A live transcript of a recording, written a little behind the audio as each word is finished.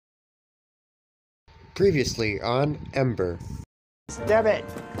Previously on Embr. Damn it!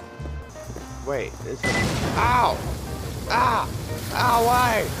 Wait, it's ow! Ah! Ow,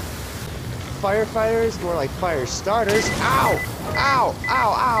 why? Firefighters? More like fire starters. Ow! Ow!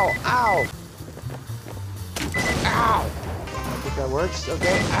 Ow! Ow! Ow! Ow! I think that works.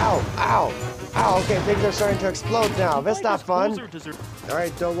 Okay. Ow! Ow! Ow! Okay, things are starting to explode now. That's not fun.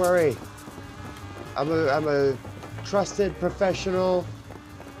 Alright, don't worry. I'm a trusted professional.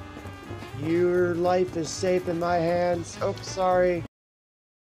 Your life is safe in my hands. Oh, sorry.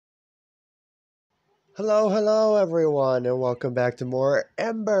 Hello, everyone, and welcome back to more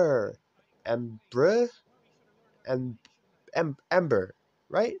Embr. Embr? Embr,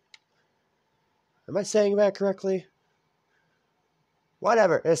 right? Am I saying that correctly?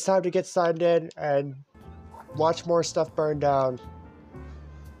 Whatever, it's time to get signed in and watch more stuff burn down.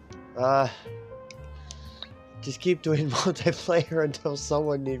 Just keep doing multiplayer until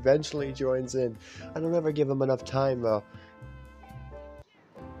someone eventually joins in. I don't ever give them enough time, though.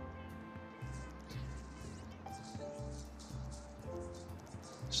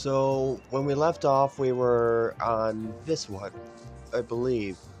 So, when we left off, we were on this one, I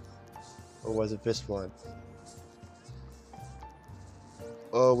believe. Or was it this one?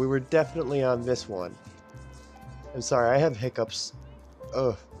 Oh, we were definitely on this one. I'm sorry, I have hiccups.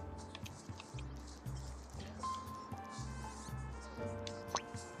 Ugh.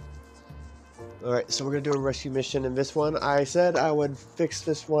 Alright, so we're gonna do a rescue mission in this one. I said I would fix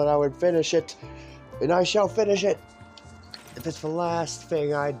this one, I would finish it. And I shall finish it! If it's the last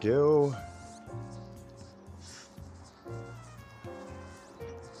thing I do.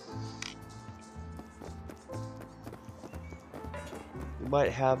 We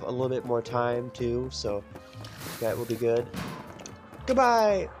might have a little bit more time too, so that will be good.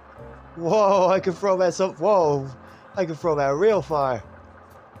 Goodbye! Whoa, I can throw that so whoa! I can throw that real far.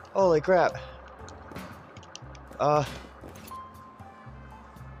 Holy crap.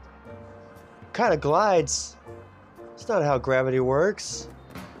 Kinda glides. That's not how gravity works.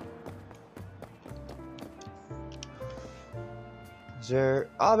 Is there...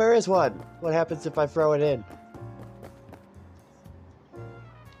 Oh, there is one! What happens if I throw it in?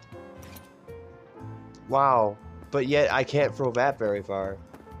 Wow. But yet I can't throw that very far.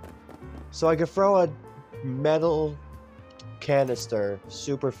 So I could throw a metal canister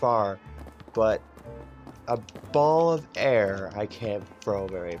super far, but a ball of air I can't throw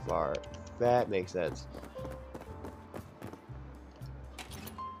very far. That makes sense.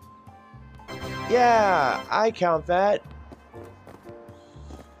 Yeah, I count that.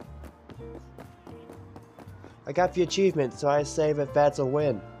 I got the achievement, so I say that that's a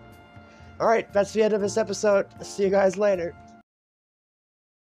win. Alright, that's the end of this episode. See you guys later.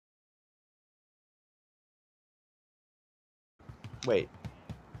 Wait,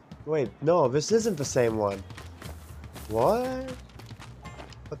 no, this isn't the same one. What?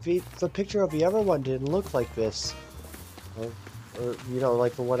 But the picture of the other one didn't look like this. Or, you know,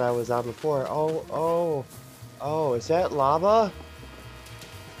 like the one I was on before. Oh, is that lava?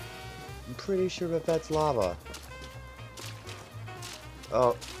 I'm pretty sure that that's lava.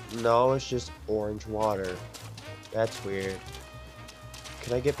 Oh, no, it's just orange water. That's weird.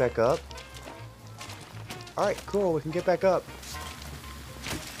 Can I get back up? Alright, cool, we can get back up.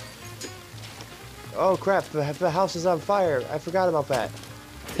 Oh crap, the house is on fire. I forgot about that.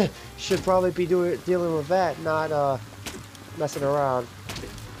 Should probably be dealing with that, not messing around.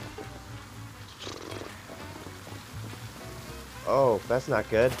 Oh, that's not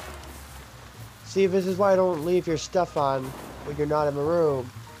good. See, this is why I don't leave your stuff on when you're not in the room.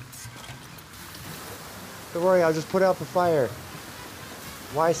 Don't worry, I'll just put out the fire.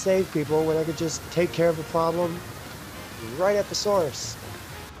 Why save people when I could just take care of the problem right at the source?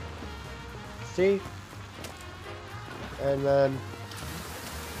 See? And then...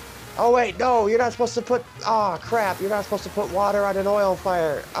 Oh wait, no, you're not supposed to put... Oh crap, you're not supposed to put water on an oil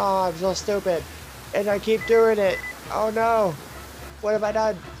fire. Oh, I'm so stupid. And I keep doing it. Oh no. What have I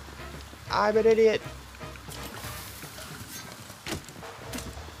done? I'm an idiot.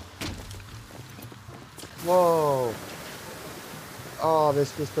 Whoa. Oh,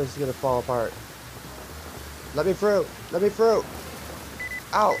 this place is gonna fall apart. Let me through. Let me through.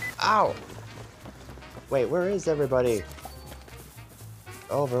 Ow. Ow. Wait, where is everybody?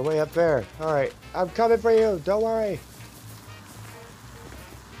 Oh, they're way up there. Alright, I'm coming for you. Don't worry.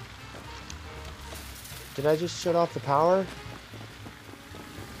 Did I just shut off the power?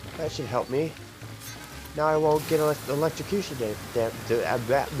 That should help me. Now I won't get electrocution.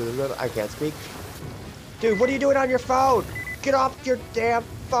 I can't speak. Dude, what are you doing on your phone? Get off your damn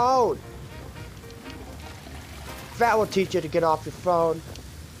phone. That will teach you to get off your phone.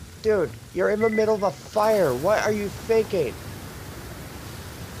 Dude, you're in the middle of a fire. What are you faking?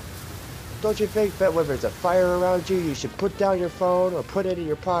 Don't you think that when there's a fire around you, you should put down your phone or put it in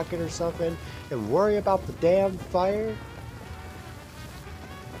your pocket or something and worry about the damn fire?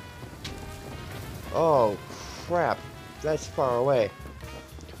 Oh, crap. That's far away.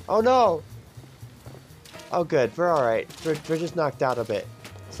 Oh, no! Oh, good. We're alright. We're just knocked out a bit.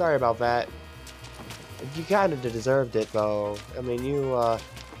 Sorry about that. You kind of deserved it, though. I mean, you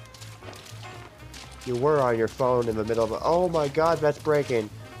were on your phone in the middle of... Oh, my God, that's breaking.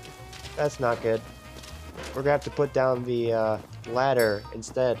 That's not good. We're gonna have to put down the ladder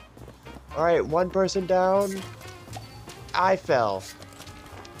instead. Alright, one person down. I fell.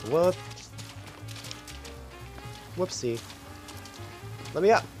 Whoops. Whoopsie. Let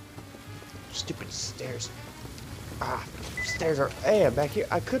me up. Stupid stairs. Ah, stairs are... Hey, I'm back here.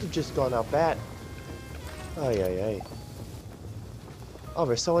 I could have just gone out that. Oh, yeah. Oh,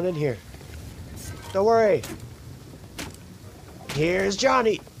 there's someone in here. Don't worry. Here's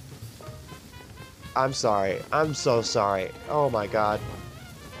Johnny. I'm sorry. I'm so sorry. Oh, my God.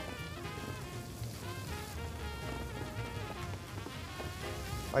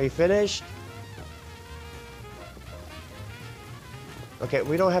 Are you finished? Okay,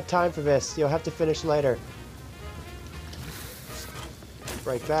 we don't have time for this. You'll have to finish later.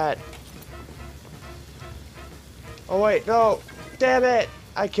 Break that. Oh, wait, no! Damn it!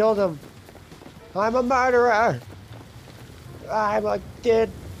 I killed him. I'm a murderer! I'm a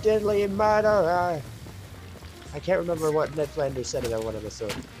diddly murderer! I can't remember what Ned Flanders said in one of the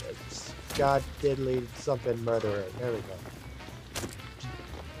songs. It's God diddly something murderer. There we go.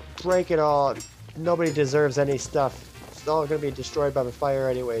 Break it all. Nobody deserves any stuff. It's all gonna be destroyed by the fire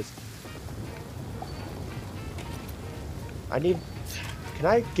anyways. Can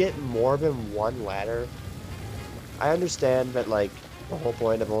I get more than one ladder? I understand that, like, the whole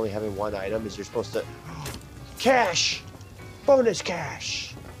point of only having one item is you're supposed to... Cash! Bonus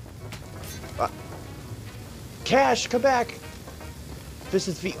cash! Cash, come back! This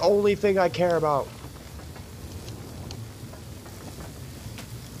is the only thing I care about.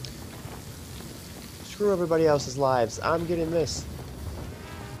 Screw everybody else's lives. I'm getting this.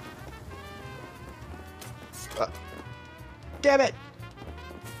 Damn it!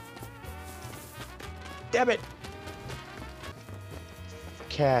 Damn it!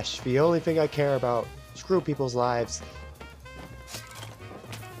 Cash, the only thing I care about. Screw people's lives.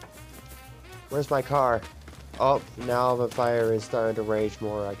 Where's my car? Oh, now the fire is starting to rage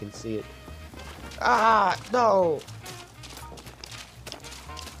more. I can see it. Ah, no!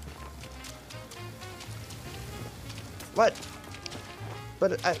 What?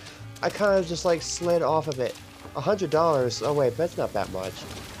 But I kind of just like slid off of it. $100. Oh wait, that's not that much.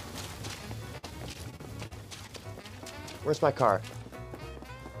 Where's my car?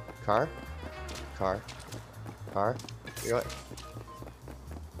 Car? Car? Car? You know what?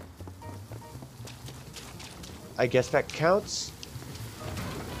 I guess that counts.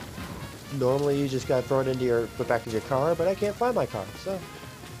 Normally you just gotta throw it into the back of your car, but I can't find my car, so,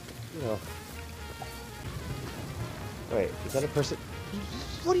 you know. Wait, is that a person?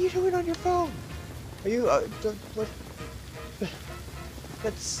 What are you doing on your phone? Are you, what?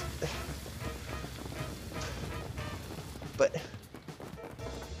 That's... But...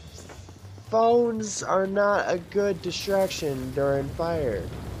 Phones are not a good distraction during fire.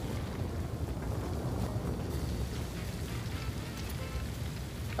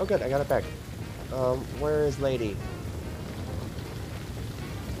 Oh good, I got it back. Where is Lady?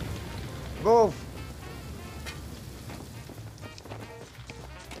 Move!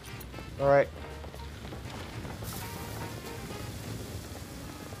 Alright.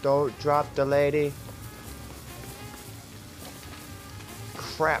 Don't drop the lady.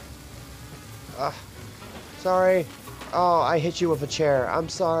 Crap. Sorry. Oh, I hit you with a chair. I'm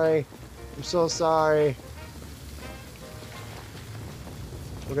sorry. I'm so sorry.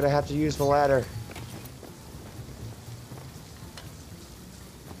 We're gonna have to use the ladder.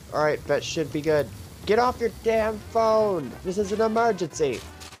 Alright, that should be good. Get off your damn phone! This is an emergency!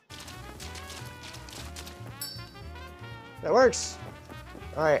 That works!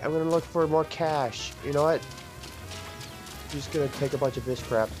 Alright, I'm gonna look for more cash. You know what? I'm just gonna take a bunch of this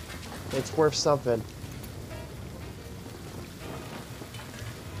crap. It's worth something.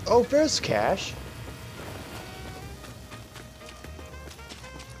 Oh, there's cash!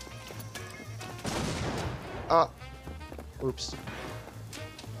 Oops.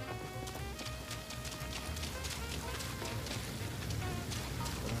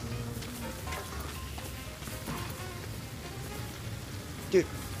 Dude,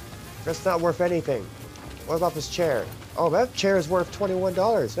 that's not worth anything. What about this chair? Oh, that chair is worth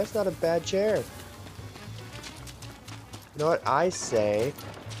 $21. That's not a bad chair. You know what? I say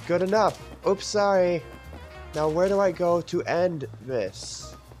good enough. Oops, sorry. Now where do I go to end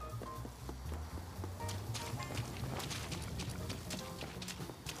this?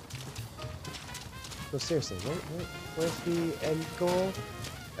 No, seriously, where's the end goal?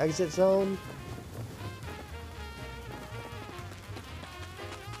 Exit zone?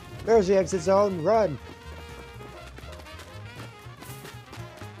 There's the exit zone. Run!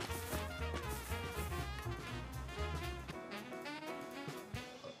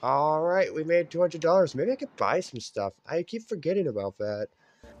 Alright, we made $200. Maybe I could buy some stuff. I keep forgetting about that.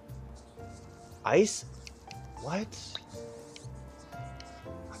 Ice? What?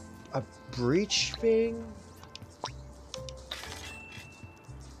 A breach thing?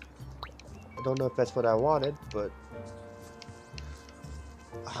 I don't know if that's what I wanted, but...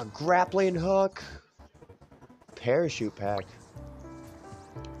 A grappling hook? Parachute pack.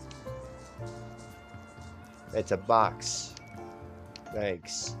 It's a box.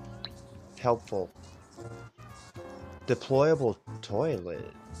 Thanks. Helpful. Deployable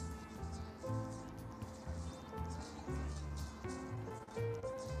toilet.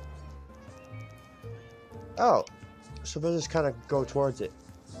 Oh, so we'll just kind of go towards it.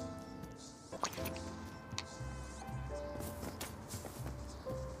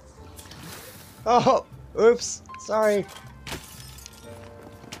 Oh, oops, sorry.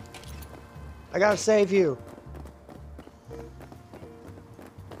 I gotta save you.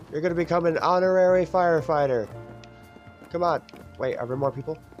 You're gonna become an honorary firefighter. Come on. Wait, are there more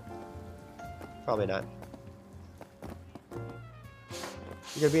people? Probably not.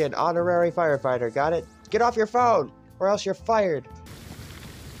 You're gonna be an honorary firefighter, got it? Get off your phone, or else you're fired.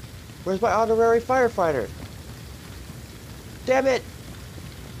 Where's my honorary firefighter? Damn it!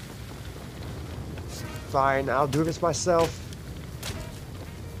 Fine, I'll do this myself.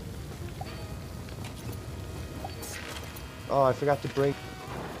 Oh, I forgot to bring...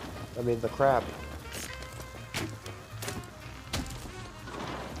 the crap.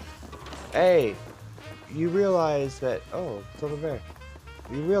 Hey! You realize that... Oh, it's over there.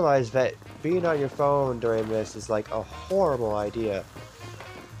 You realize that being on your phone during this is like a horrible idea.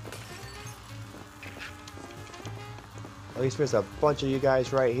 At least there's a bunch of you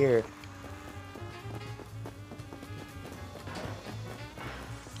guys right here.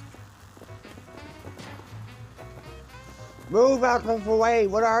 Move out of the way!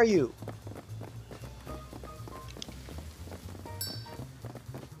 What are you?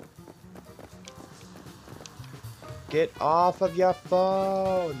 Get off of your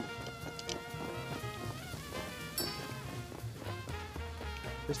phone!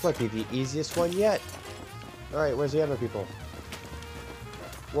 This might be the easiest one yet. Alright, where's the other people?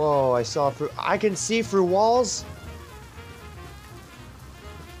 Whoa, I saw through... I can see through walls?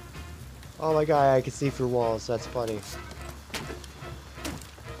 Oh my god, I can see through walls. That's funny.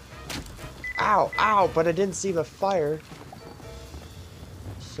 Ow, ow, but I didn't see the fire.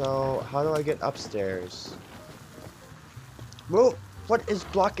 So, how do I get upstairs? Move! What is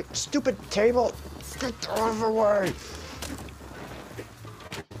blocking? Stupid table! Get out of the way!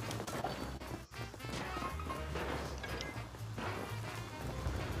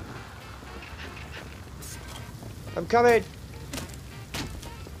 I'm coming!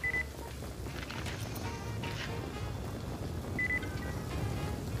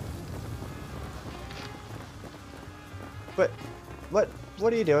 But,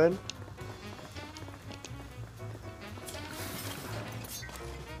 what are you doing?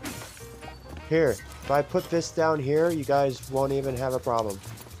 Here, if I put this down here, you guys won't even have a problem.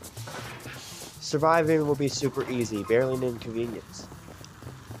 Surviving will be super easy, barely an inconvenience.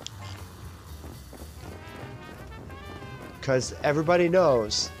 Because everybody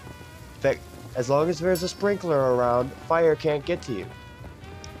knows that as long as there's a sprinkler around, fire can't get to you.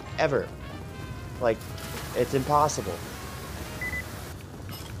 Ever. Like, it's impossible.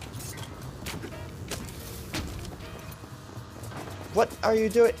 What are you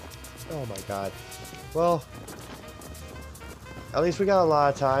doing? Oh my god. Well, at least we got a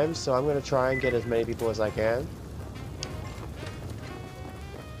lot of time, so I'm gonna try and get as many people as I can.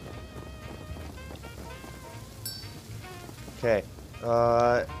 Okay.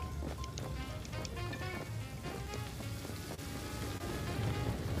 Oh,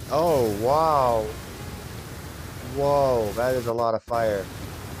 wow. Whoa, that is a lot of fire.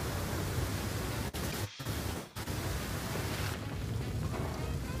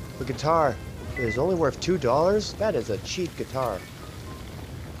 The guitar is only worth $2? That is a cheap guitar.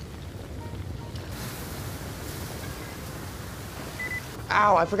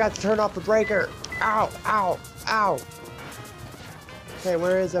 Ow, I forgot to turn off the breaker. Ow, ow, ow. Hey,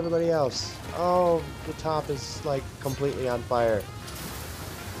 where is everybody else? Oh, the top is like completely on fire.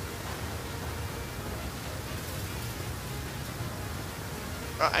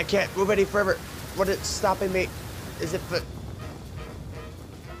 I can't move any further. What is stopping me? Is it the...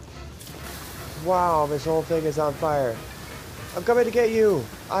 Wow, this whole thing is on fire. I'm coming to get you.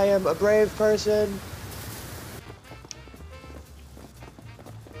 I am a brave person.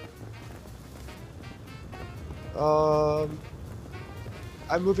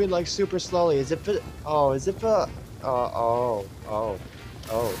 I'm moving like super slowly. Is it for... Oh, is it for... Oh.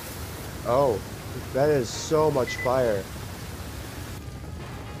 That is so much fire.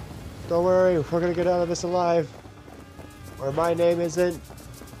 Don't worry, we're gonna get out of this alive. Or my name isn't...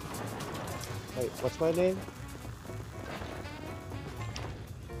 Wait, what's my name?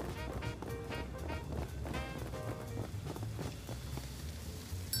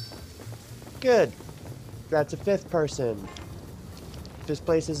 Good. That's a 5th person. This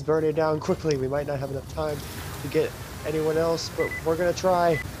place is burning down quickly. We might not have enough time to get anyone else, but we're gonna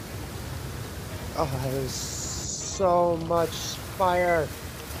try. Oh, there's so much fire.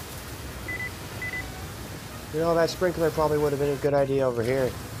 You know, that sprinkler probably would have been a good idea over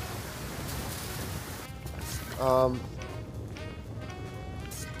here. I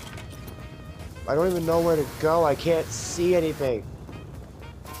don't even know where to go. I can't see anything.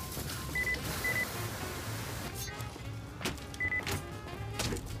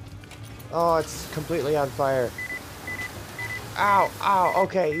 Oh, it's completely on fire. Ow, ow,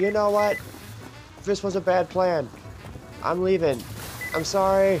 okay, you know what? This was a bad plan. I'm leaving. I'm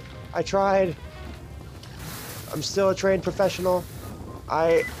sorry. I tried. I'm still a trained professional.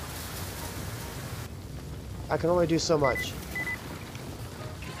 I can only do so much.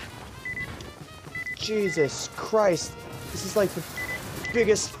 Jesus Christ. This is like the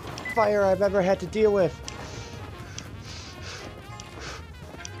biggest fire I've ever had to deal with.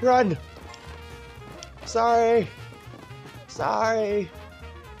 Run! Sorry. Sorry.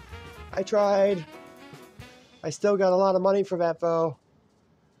 I tried. I still got a lot of money for that though.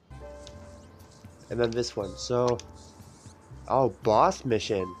 And then this one. So, oh, boss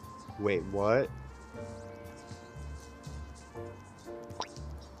mission. Wait, what?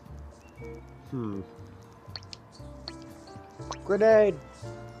 Grenade.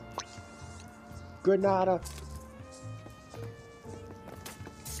 Granada.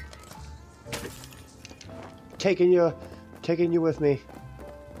 Taking you with me.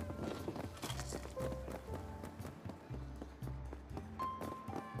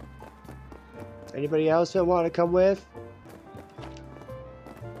 Anybody else that want to come with?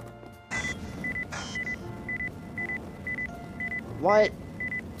 What?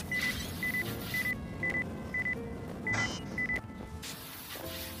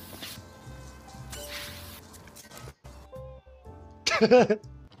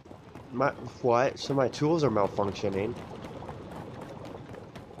 What? So my tools are malfunctioning.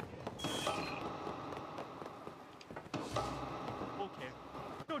 Okay.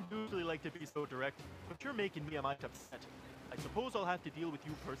 I don't usually like to be so direct, but you're making me a mite upset. I suppose I'll have to deal with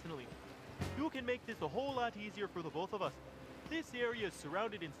you personally. You can make this a whole lot easier for the both of us. This area is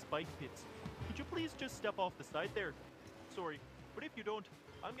surrounded in spike pits. Could you please just step off the side there? Sorry, but if you don't,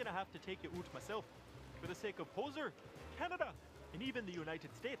 I'm gonna have to take you out myself. For the sake of Hosr, Canada, and even the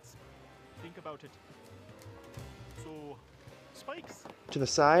United States. Think about it. So, spikes? To the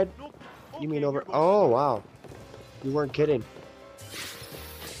side? Nope. You mean Okay, over? you're both- Oh, wow. You weren't kidding.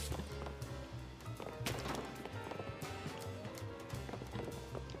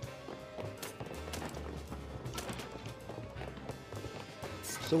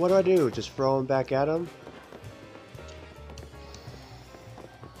 So what do I do? Just throw him back at him?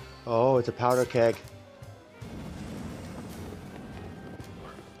 Oh, it's a powder keg.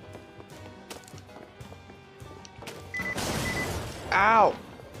 Ow!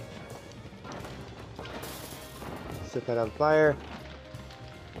 Set that on fire.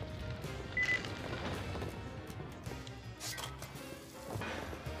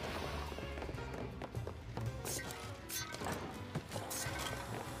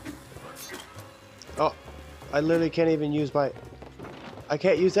 Oh, I literally can't even use my... I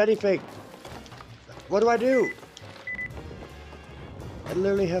can't use anything. What do I do? I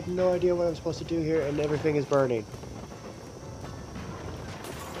literally have no idea what I'm supposed to do here, and everything is burning.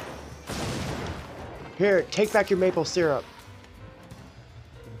 Here, take back your maple syrup.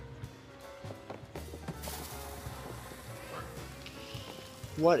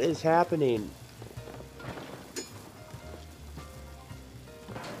 What is happening?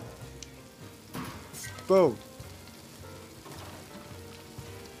 Boom.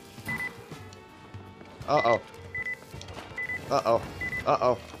 Uh-oh. Uh-oh.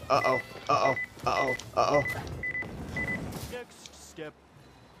 Uh-oh. Uh-oh. Uh-oh. Uh-oh. Uh-oh. Next step,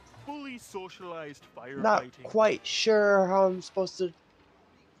 fully socialized Not firefighting. quite sure how I'm supposed to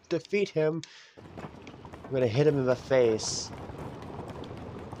defeat him. I'm gonna hit him in the face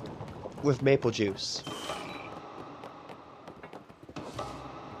with maple juice.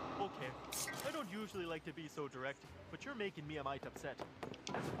 Okay, I don't usually like to be so direct, but you're making me a mite upset.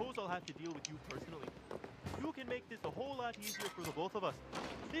 I suppose I'll have to deal with you personally. You can make this a whole lot easier for the both of us.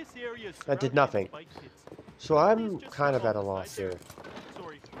 This area is That did surrounded nothing. in spike pits. So Please I'm just kind step of off at a the loss side there. here.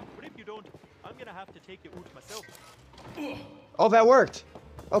 Sorry, but if you don't, I'm gonna have to take the out myself. Oh, that worked!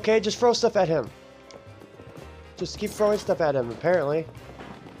 Okay, just throw stuff at him. Just keep throwing stuff at him, apparently.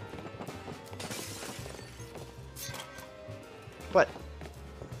 But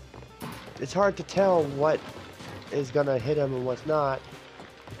it's hard to tell what is gonna hit him and what's not.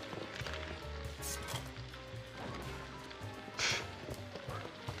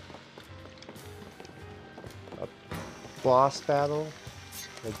 A boss battle?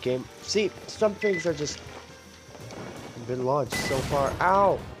 A game. See, some things are just been launched so far.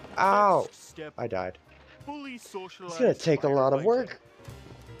 Ow! Ow! Next step, I died. fully It's socialized gonna take a lot of firefighting. work.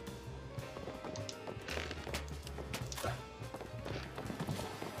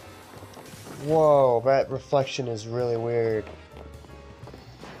 Whoa, that reflection is really weird.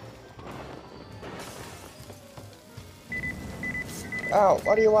 Ow,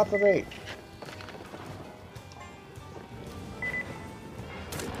 why do you operate?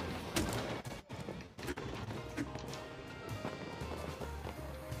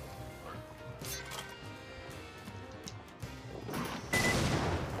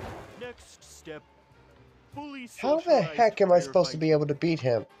 Next step, fully How the socialized heck am I supposed to be firefighting. able to beat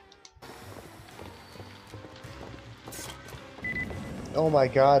him? Oh my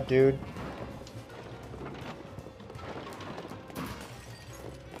god, dude.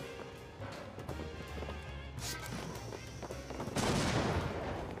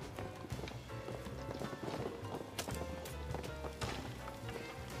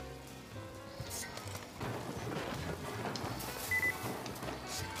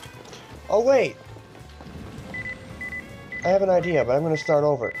 Oh wait! I have an idea, but I'm gonna start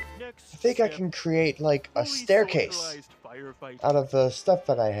over. Next I think I step, can create, like, a fully staircase socialized firefighting. out of the stuff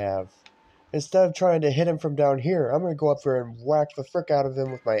that I have. Instead of trying to hit him from down here, I'm gonna go up there and whack the frick out of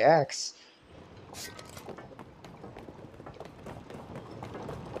him with my axe.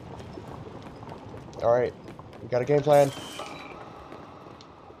 Alright, we got a game plan.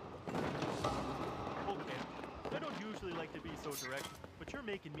 Okay, I don't usually like to be so direct, but you're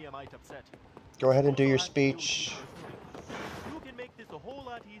making me a mite upset. Go ahead and do your Also, I have to deal with you speech. personally. You can make this a whole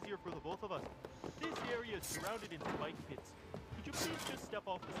lot easier for the both of us. This area is surrounded in spike pits. Could you please just step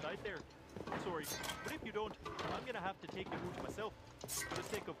off the side there? Sorry, but if you don't, I'm gonna have to take the route myself. For the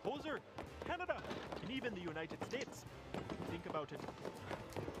sake of Hosr, Canada, and even the United States. Think about it.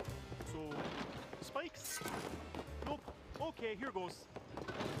 So, spikes? Nope. Okay, here goes.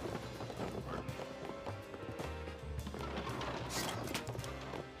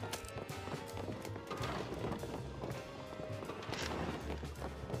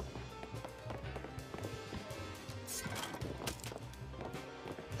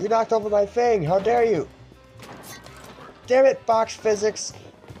 You knocked over my thing! How dare you! Damn it, box physics!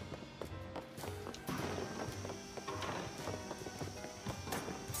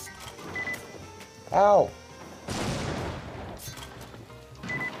 Ow!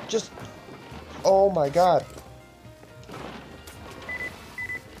 Just... Oh my god.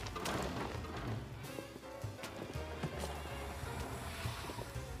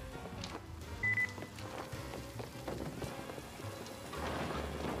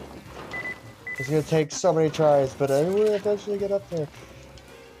 It's gonna take so many tries, but I will eventually get up there.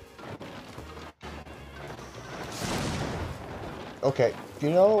 Okay, you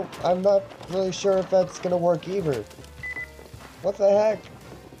know, I'm not really sure if that's gonna work either. What the heck?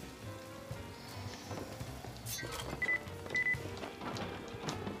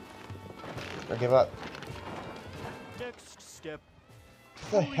 I give up. Next step.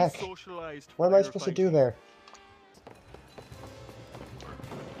 What the fully heck? socialized What am I supposed to do firefighting. there?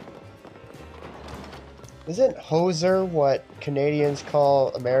 Isn't Hosr what Canadians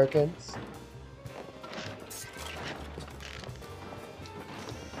call Americans?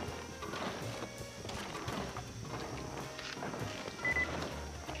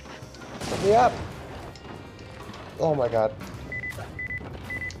 Let me up! Oh my god.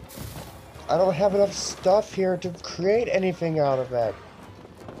 I don't have enough stuff here to create anything out of that.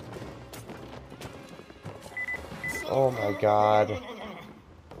 Oh my god.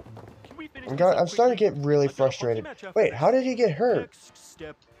 Can we finish I'm starting to get really frustrated. Wait, how did he get hurt? Next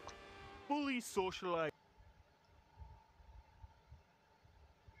step, fully socialize.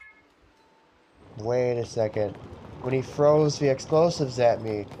 Wait a second. When he throws the explosives at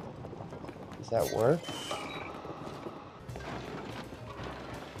me, does that work?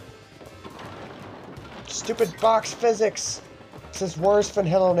 Stupid box physics! This is worse than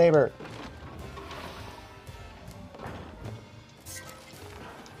Hello Neighbor.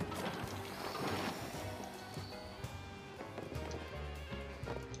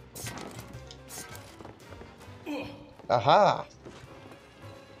 Aha!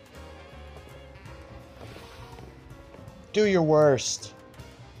 Do your worst.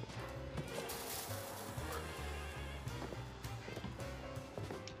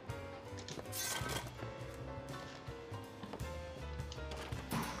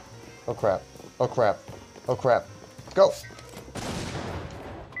 Oh crap. Oh crap. Oh crap. Go!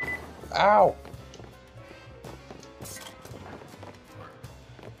 Ow!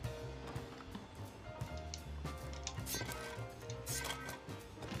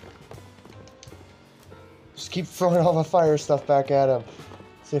 Just keep throwing all the fire stuff back at him.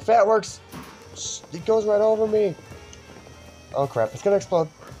 See if that works. It goes right over me. Oh crap, it's gonna explode.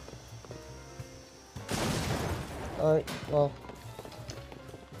 Alright, well.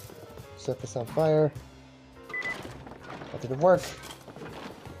 Set this on fire. That didn't work.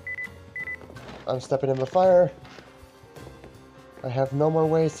 I'm stepping in the fire. I have no more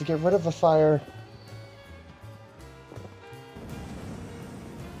ways to get rid of the fire.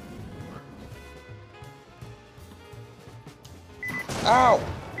 Ow!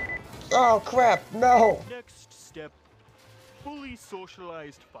 Oh crap, no! Next step, fully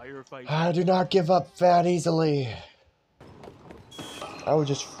socialized firefighter. I do not give up that easily. I would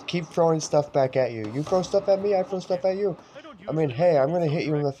just keep throwing stuff back at you. You throw stuff at me, I throw stuff at you. I mean, hey, I'm gonna hit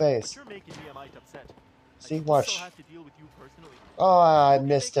you in the face. You're making me a mite upset. See, I suppose watch. I'll have to deal with you personally. Oh, I You can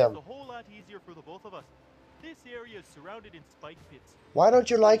missed make him. this a whole lot easier for the both of us. This area is surrounded in spike pits. Why don't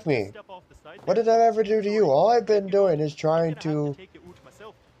you like me? Step off the side What there. did I ever do to you? All I've been doing is trying I'm gonna have to... take the route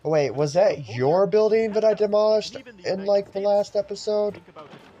myself. Oh, wait, was that your building that I demolished in, like, the last episode? Think about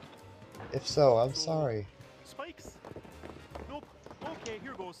it. If so, I'm sorry. Spikes? Nope. Okay,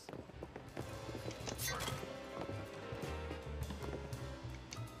 here goes.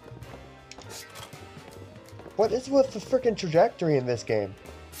 What is with the freaking trajectory in this game?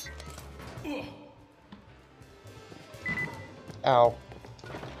 Ow.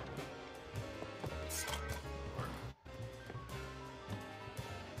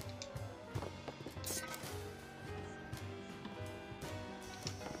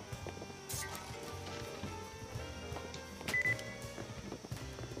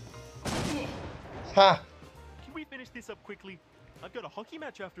 Ha! Can we finish this up quickly? I've got a hockey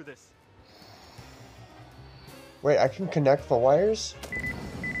match after this. Wait, I can connect the wires?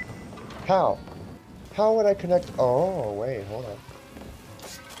 How? How would I connect? Oh, wait, hold on.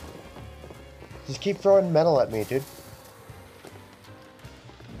 Just keep throwing metal at me, dude.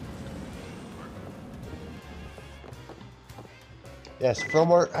 Yes, throw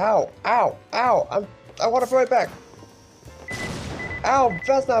more. Ow! Ow! Ow! I want to throw it back. Ow!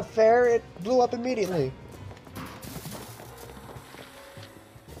 That's not fair. It blew up immediately.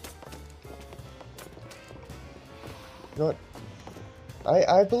 You know what?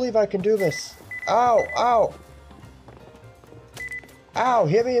 I believe I can do this. Ow! Ow! Ow!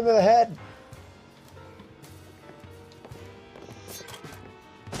 Hit me in the head!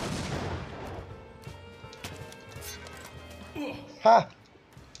 Ha!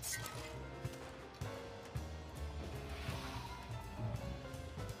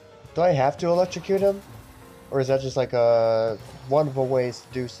 Do I have to electrocute him? Or is that just like a one of the ways to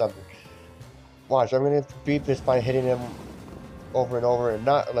do something? Watch, I'm gonna beat this by hitting him over and over and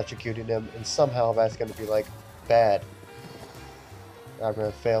not electrocuting him, and somehow that's gonna be like bad. I'm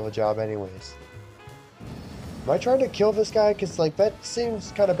gonna fail the job anyways. Am I trying to kill this guy? Cause like that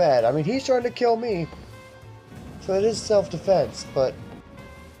seems kind of bad. I mean, he's trying to kill me, so it is self-defense, but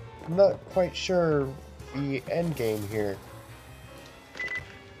I'm not quite sure the end game here.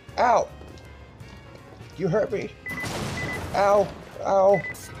 Ow! You hurt me. Ow! Ow!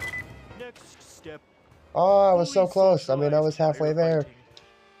 Next step. Oh, I was so close. I mean, I was halfway there.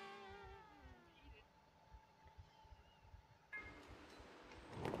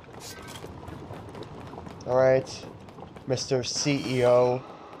 Alright, Mr. CEO.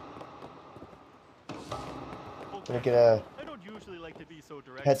 Gonna get a I don't usually like to be so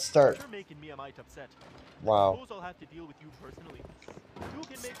direct. head start. You're making me a mite upset. Wow. I suppose I'll have to deal with you personally. You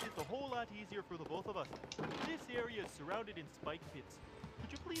can make this a whole lot easier for the both of us. This area is surrounded in spike pits.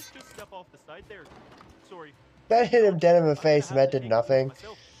 Could you please just step off the side there? Sorry. That hit him dead in the I'm gonna face and have that to did take a look nothing.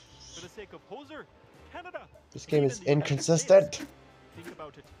 myself. For the sake of Hosr, Canada, This and game even is the United inconsistent. States. Think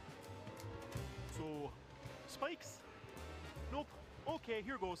about it. So, spikes? Nope. Okay,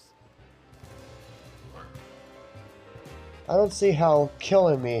 here goes. I don't see how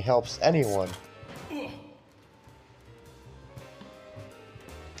killing me helps anyone.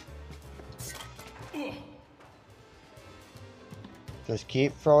 Just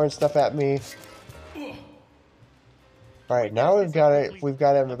keep throwing stuff at me. Alright, now we've got it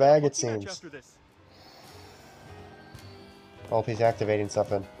in the bag, it seems. Oh, he's activating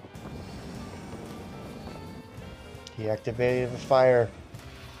something. He activated the fire.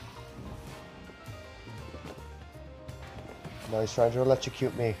 Now he's trying to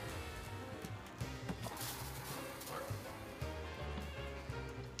electrocute me.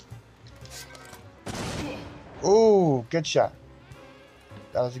 Ooh, good shot.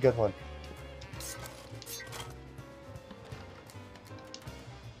 That was a good one.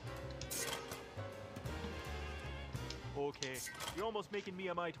 Okay, you're almost making me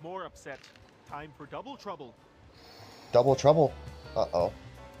a mite more upset. Time for double trouble. Double trouble. Uh-oh.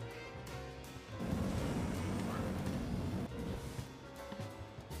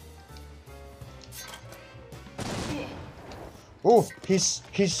 Ooh, he's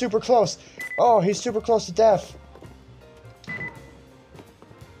super close. Oh, he's super close to death.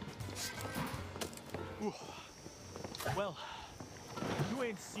 Ooh. Well, you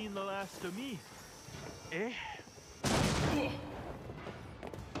ain't seen the last of me, eh?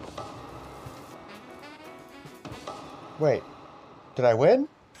 Wait, did I win?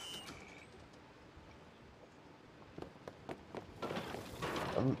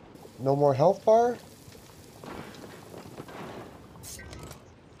 No more health bar?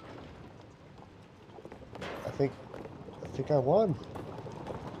 I think I won.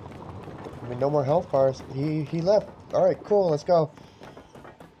 I mean, no more health bars. He left. All right, cool. Let's go.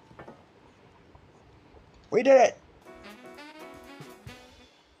 We did it.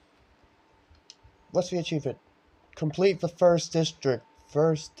 What's the achievement? Complete the first district.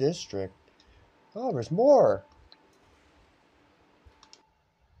 First district. Oh, there's more.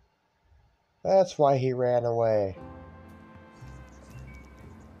 That's why he ran away.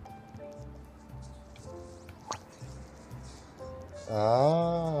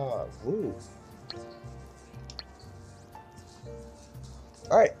 Ah, ooh.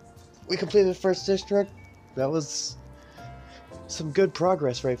 Alright, we completed the first district. That was some good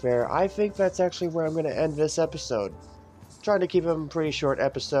progress right there. I think that's actually where I'm going to end this episode. Trying to keep them pretty short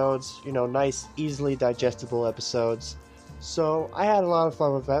episodes, you know, nice, easily digestible episodes. So, I had a lot of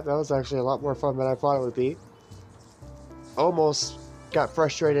fun with that. That was actually a lot more fun than I thought it would be. Almost got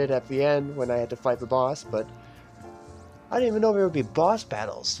frustrated at the end when I had to fight the boss, but I didn't even know there would be boss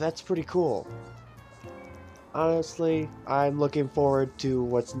battles. That's pretty cool. Honestly, I'm looking forward to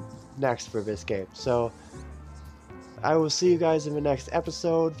what's next for this game. So, I will see you guys in the next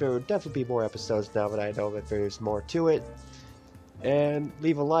episode. There will definitely be more episodes now that I know that there's more to it. And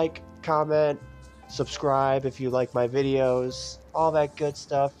leave a like, comment, subscribe if you like my videos, all that good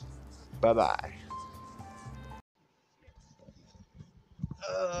stuff. Bye-bye.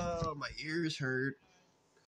 Oh, my ears hurt.